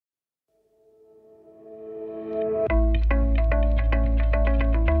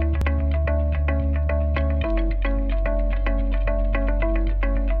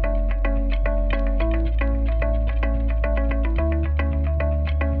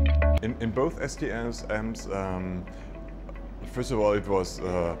In both STSMs, first of all, it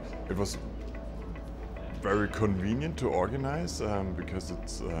was very convenient to organize because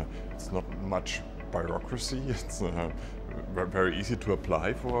it's not much bureaucracy. It's very easy to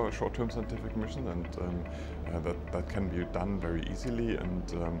apply for short-term scientific mission, and that can be done very easily. And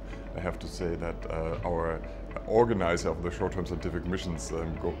I have to say that our organizer of the short-term scientific missions,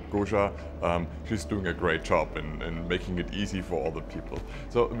 Goja, she's doing a great job in making it easy for all the people.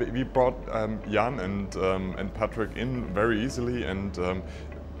 So we brought Jan and Patrick in very easily, and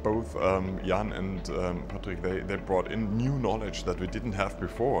both Jan and Patrick, they brought in new knowledge that we didn't have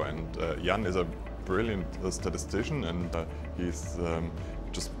before. And Jan is a brilliant statistician, and he's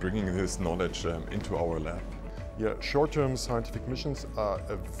just bringing this knowledge into our lab. Yeah, short-term scientific missions are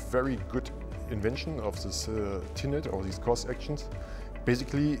a very good invention of this TINNET, or these course actions.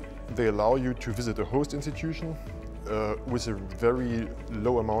 Basically, they allow you to visit a host institution with a very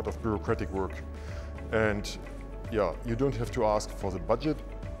low amount of bureaucratic work. And yeah, you don't have to ask for the budget.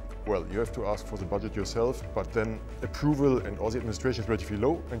 Well, you have to ask for the budget yourself, but then approval and all the administration is relatively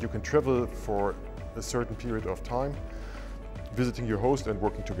low, and you can travel for a certain period of time, visiting your host and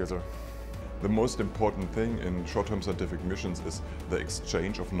working together. The most important thing in short-term scientific missions is the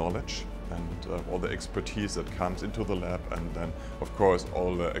exchange of knowledge and all the expertise that comes into the lab, and then, of course,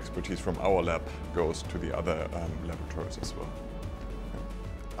 all the expertise from our lab goes to the other laboratories as well.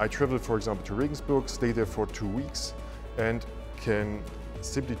 I travel, for example, to Regensburg, stay there for 2 weeks, and can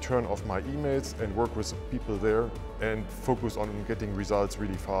simply turn off my emails and work with people there and focus on getting results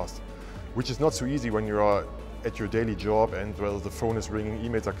really fast, which is not so easy when you are at your daily job and, well, the phone is ringing,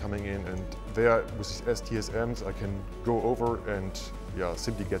 emails are coming in, and there with STSMs I can go over and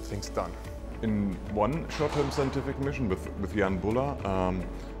simply get things done. In one short-term scientific mission with Jan Buller,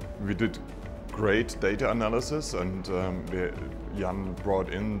 we did great data analysis, and Jan brought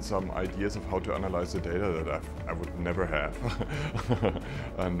in some ideas of how to analyze the data that I would never have.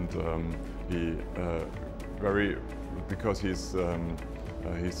 And he because he's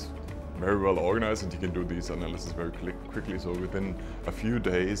very well organized and he can do these analysis very quickly. So within a few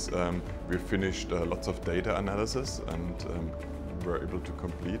days we finished lots of data analysis, and were able to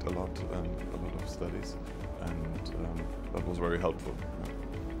complete a lot of studies, and that was very helpful.